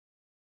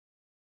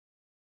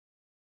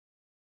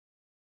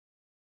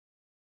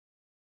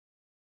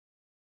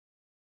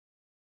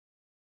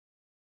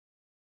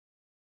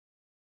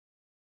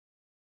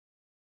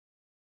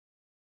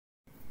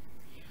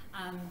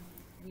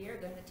We are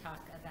going to talk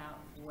about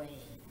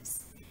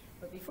waves.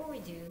 But before we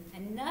do,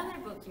 another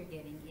book you're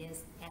getting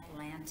is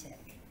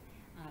Atlantic.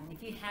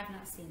 If you have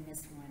not seen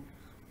this one,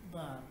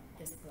 love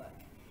this book.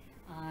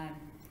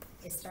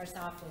 It starts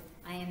off with,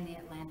 I am the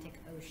Atlantic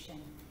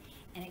Ocean.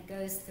 And it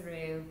goes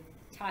through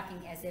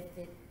talking as if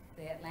the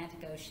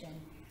Atlantic Ocean,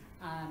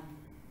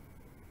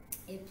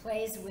 it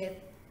plays with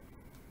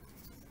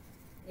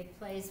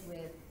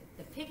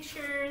the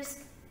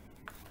pictures.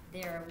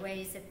 There are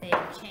ways that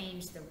they've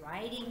changed the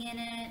writing in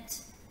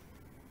it.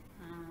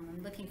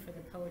 I'm looking for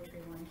the poetry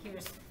one.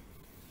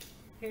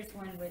 Here's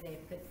one where they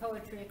put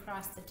poetry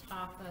across the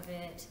top of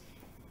it,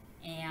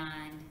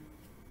 and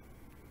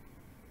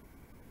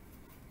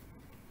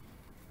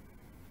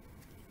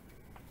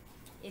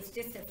it's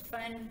just a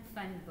fun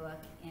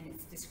book, and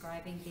it's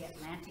describing the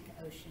Atlantic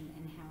Ocean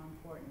and how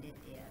important it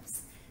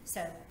is.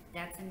 So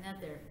that's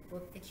another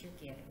book that you're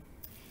getting.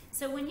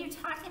 So when you're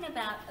talking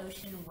about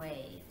ocean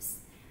waves,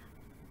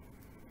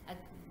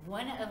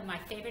 one of my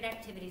favorite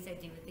activities I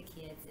do with the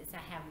kids is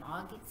I have them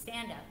all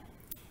stand up,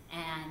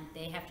 and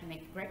they have to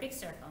make a great big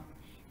circle.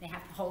 They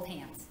have to hold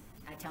hands.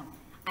 I tell them,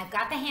 I've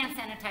got the hand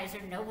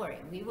sanitizer, no worry.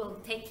 We will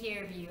take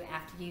care of you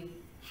after you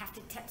have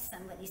to touch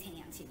somebody's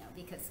hands, you know,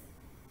 because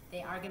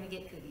they are going to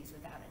get cooties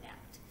without a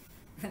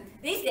doubt.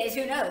 These days,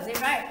 who knows? They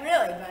might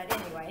really, but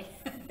anyway.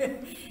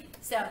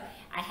 So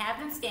I have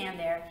them stand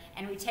there,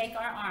 and we take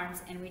our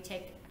arms, and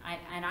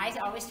I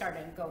always start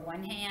to go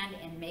one hand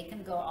and make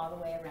them go all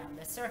the way around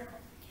the circle.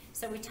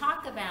 So we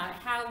talk about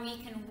how we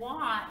can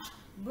watch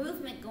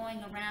movement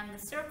going around the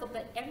circle,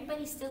 but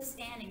everybody's still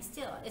standing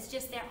still. It's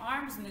just their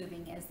arms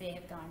moving as they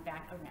have gone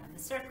back around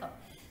the circle.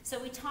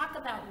 So we talk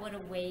about what a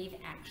wave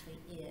actually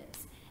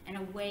is. And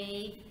a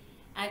wave,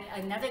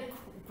 another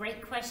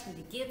great question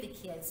to give the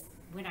kids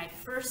when I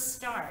first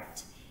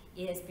start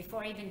is,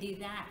 before I even do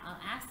that, I'll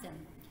ask them,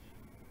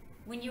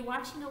 when you're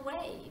watching a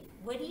wave,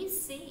 what do you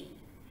see?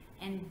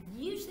 And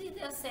usually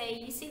they'll say,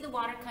 you see the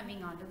water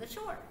coming onto the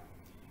shore.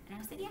 And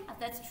I said, yeah,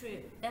 that's true.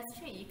 That's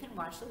true. You can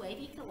watch the wave.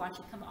 You can watch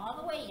it come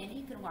all the way in.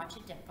 You can watch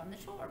it dump on the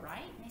shore,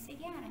 right? And they said,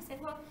 yeah. And I said,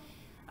 well,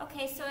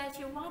 okay, so as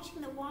you're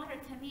watching the water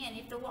come in,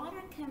 if the water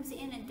comes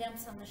in and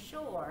dumps on the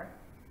shore,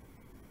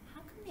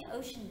 how come the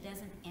ocean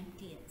doesn't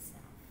empty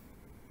itself?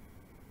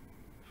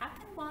 How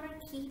can water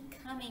keep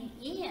coming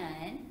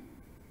in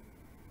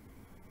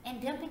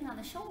and dumping on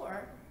the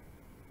shore,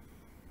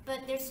 but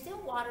there's still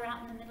water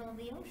out in the middle of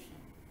the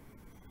ocean?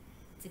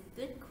 It's a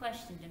good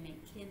question to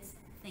make kids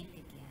think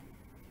again.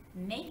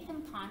 Make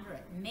them ponder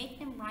it. Make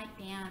them write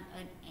down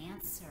an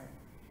answer.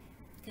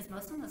 Because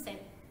most of them will say,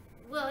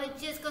 well, it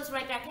just goes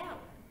right back out.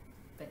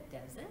 But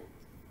does it?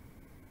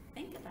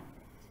 Think about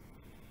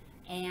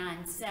it.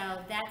 And so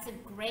that's a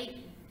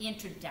great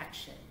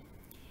introduction.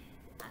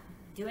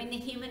 Doing the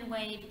human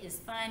wave is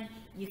fun.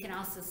 You can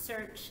also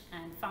search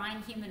and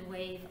find human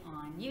wave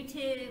on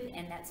YouTube,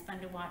 and that's fun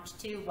to watch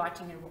too,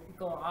 watching it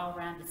go all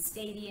around the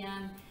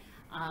stadium.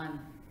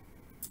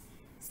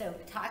 So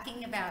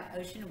talking about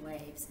ocean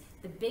waves,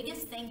 the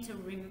biggest thing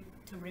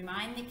to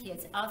remind the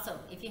kids, also,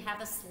 if you have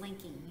a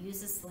slinky,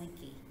 use a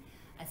slinky.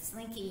 A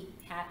slinky,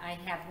 I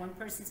have one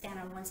person stand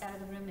on one side of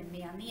the room and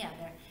me on the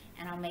other,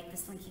 and I'll make the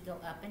slinky go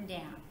up and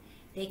down.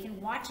 They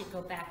can watch it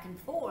go back and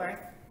forth,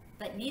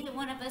 but neither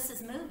one of us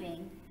is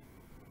moving.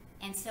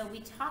 And so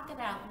we talk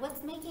about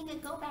what's making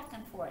it go back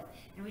and forth.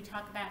 And we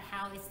talk about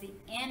how it's the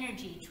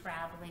energy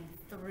traveling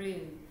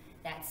through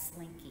that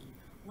slinky.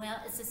 Well,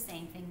 it's the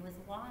same thing with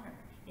water.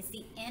 It's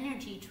the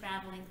energy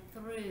traveling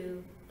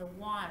through the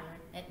water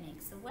that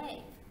makes the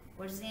wave.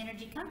 Where does the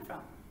energy come from?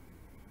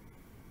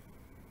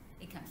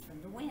 It comes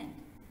from the wind.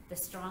 The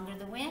stronger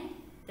the wind,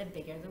 the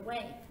bigger the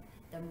wave.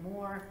 The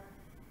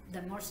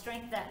more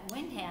strength that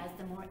wind has,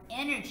 the more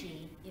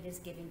energy it is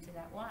giving to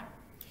that water.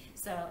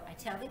 So I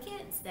tell the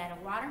kids that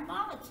a water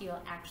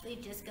molecule actually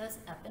just goes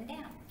up and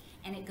down.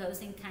 And it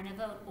goes in kind of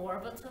an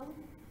orbital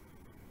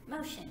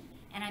motion.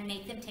 And I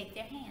make them take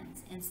their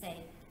hands and say,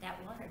 that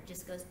water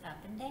just goes up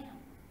and down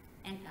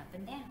and up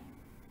and down.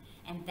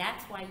 And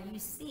that's why you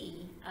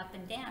see up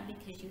and down,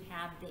 because you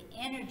have the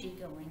energy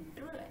going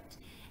through it.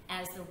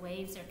 As the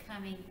waves are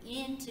coming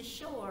into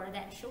shore,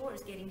 that shore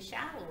is getting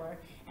shallower,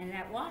 and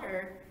that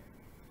water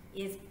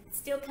is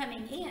still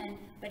coming in,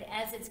 but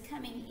as it's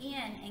coming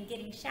in and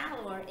getting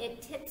shallower,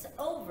 it tips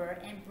over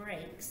and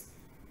breaks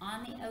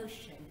on the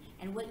ocean.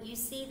 And what you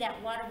see,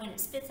 that water, when it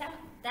spits out,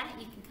 that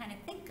you can kind of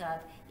think of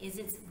is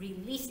it's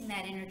releasing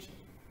that energy,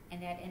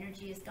 and that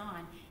energy is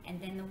gone,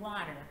 and then the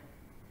water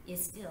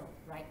is still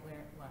right where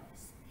it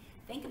was.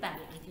 Think about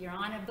it. If you're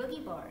on a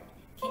boogie board,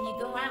 can you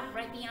go out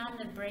right beyond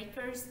the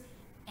breakers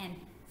and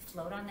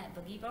float on that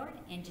boogie board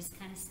and just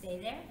kind of stay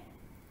there?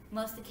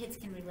 Most of the kids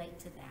can relate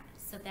to that.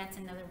 So that's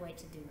another way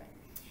to do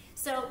it.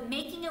 So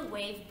making a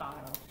wave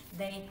bottle.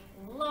 They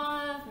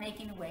love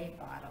making a wave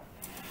bottle.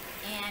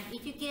 And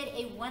if you get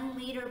a 1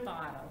 liter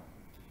bottle,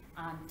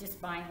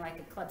 just buying like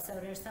a club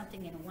soda or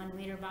something in a 1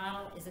 liter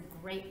bottle is a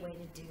great way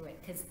to do it.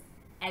 Because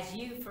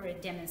for a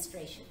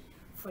demonstration.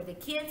 For the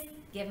kids,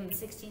 give them a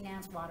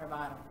 16-ounce water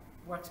bottle.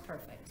 Works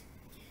perfect.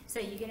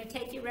 So you're going to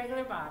take your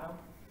regular bottle.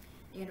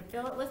 You're going to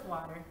fill it with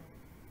water.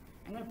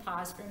 I'm going to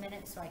pause for a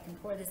minute so I can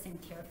pour this in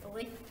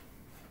carefully.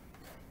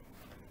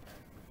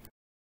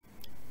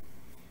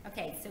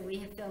 Okay, so we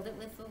have filled it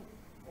with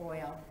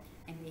oil,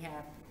 and we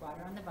have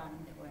water on the bottom,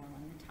 the oil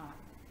on the top.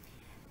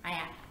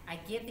 I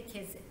give the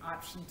kids the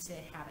option to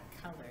have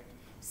it colored.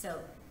 So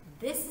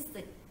this is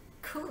the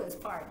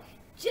coolest part.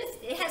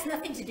 It has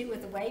nothing to do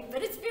with the weight,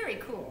 but it's very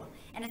cool.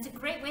 And it's a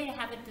great way to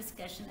have a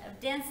discussion of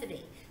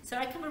density. So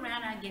I come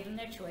around and I give them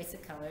their choice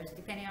of colors,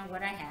 depending on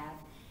what I have.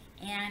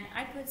 And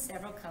I put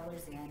several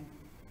colors in,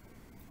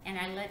 and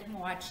I let them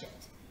watch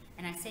it.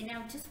 And I say,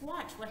 now just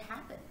watch what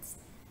happens.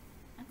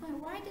 I'm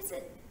going, why does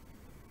it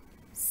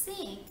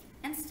sink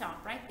and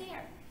stop right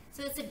there?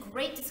 So it's a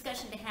great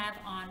discussion to have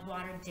on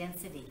water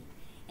density.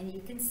 And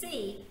you can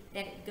see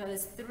that it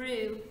goes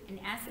through and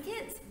ask the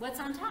kids, what's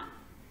on top?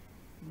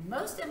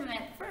 Most of them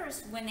at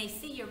first, when they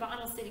see your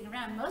bottle sitting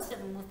around, most of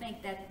them will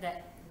think that the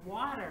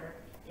water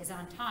is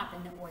on top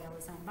and the oil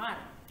is on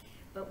bottom.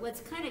 But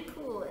what's kind of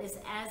cool is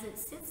as it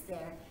sits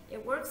there,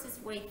 it works its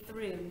way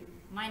through.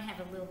 Mine have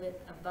a little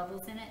bit of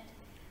bubbles in it,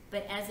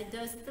 but as it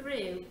goes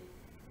through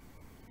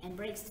and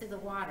breaks to the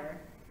water,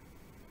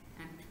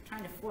 I'm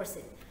trying to force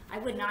it. I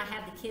would not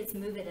have the kids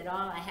move it at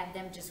all. I have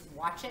them just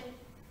watch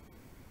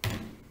it.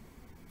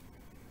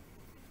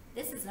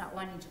 This is not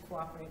wanting to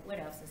cooperate. What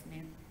else is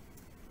new?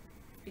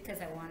 Because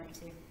I want it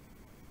to.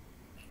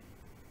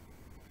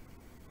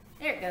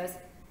 There it goes.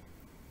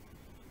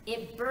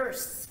 It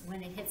bursts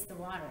when it hits the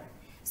water.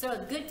 So a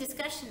good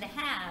discussion to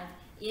have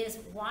is,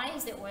 why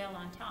is the oil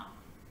on top?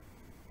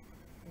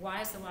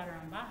 Why is the water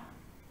on bottom?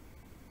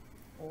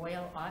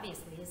 Oil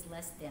obviously is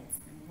less dense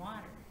than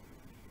water.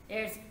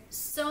 There's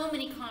so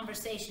many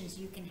conversations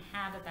you can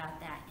have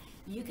about that.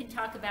 You can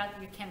talk about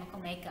your chemical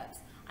makeups.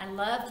 I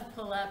love to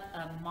pull up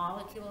a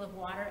molecule of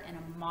water and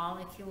a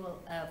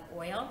molecule of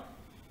oil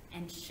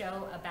and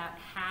show about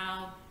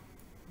how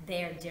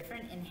they're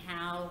different and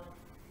how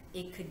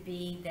it could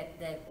be that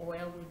the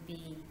oil would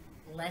be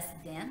less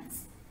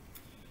dense.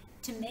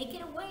 To make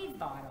it a wave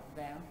bottle,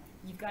 though,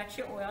 you've got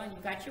your oil and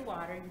you've got your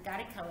water, you've got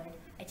it colored.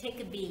 I take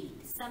a bead,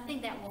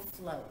 something that will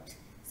float.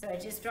 So I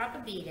just drop a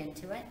bead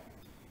into it,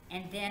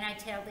 and then I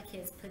tell the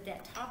kids, put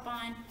that top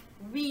on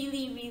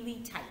really,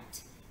 really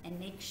tight and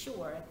make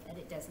sure that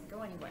it doesn't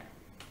go anywhere.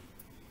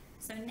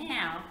 So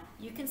now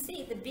you can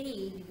see the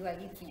bead, well,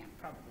 you can't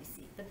probably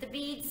see, but the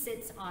bead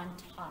sits on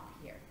top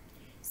here.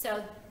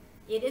 So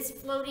it is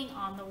floating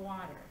on the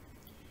water.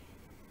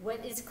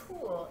 What is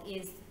cool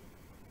is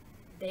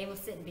they will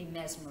sit and be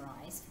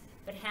mesmerized,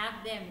 but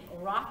have them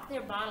rock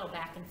their bottle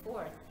back and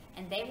forth,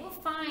 and they will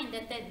find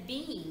that that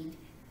bead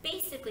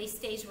basically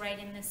stays right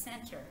in the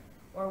center,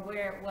 or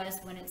where it was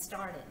when it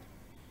started.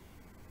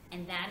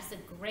 And that is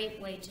a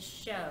great way to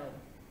show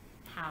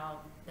how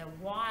the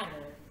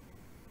water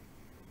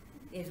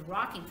is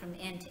rocking from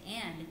end to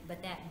end,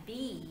 but that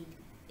bead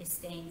is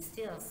staying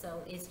still.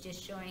 So it's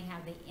just showing how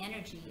the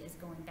energy is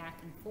going back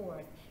and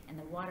forth, and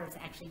the water is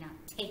actually not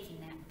taking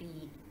that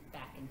bead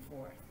back and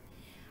forth.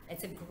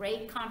 It's a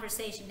great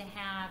conversation to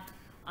have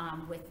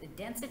with the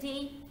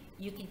density.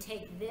 You can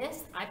take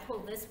this, I pull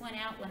this one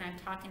out when I'm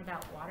talking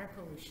about water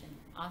pollution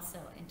also,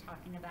 and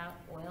talking about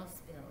oil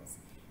spills.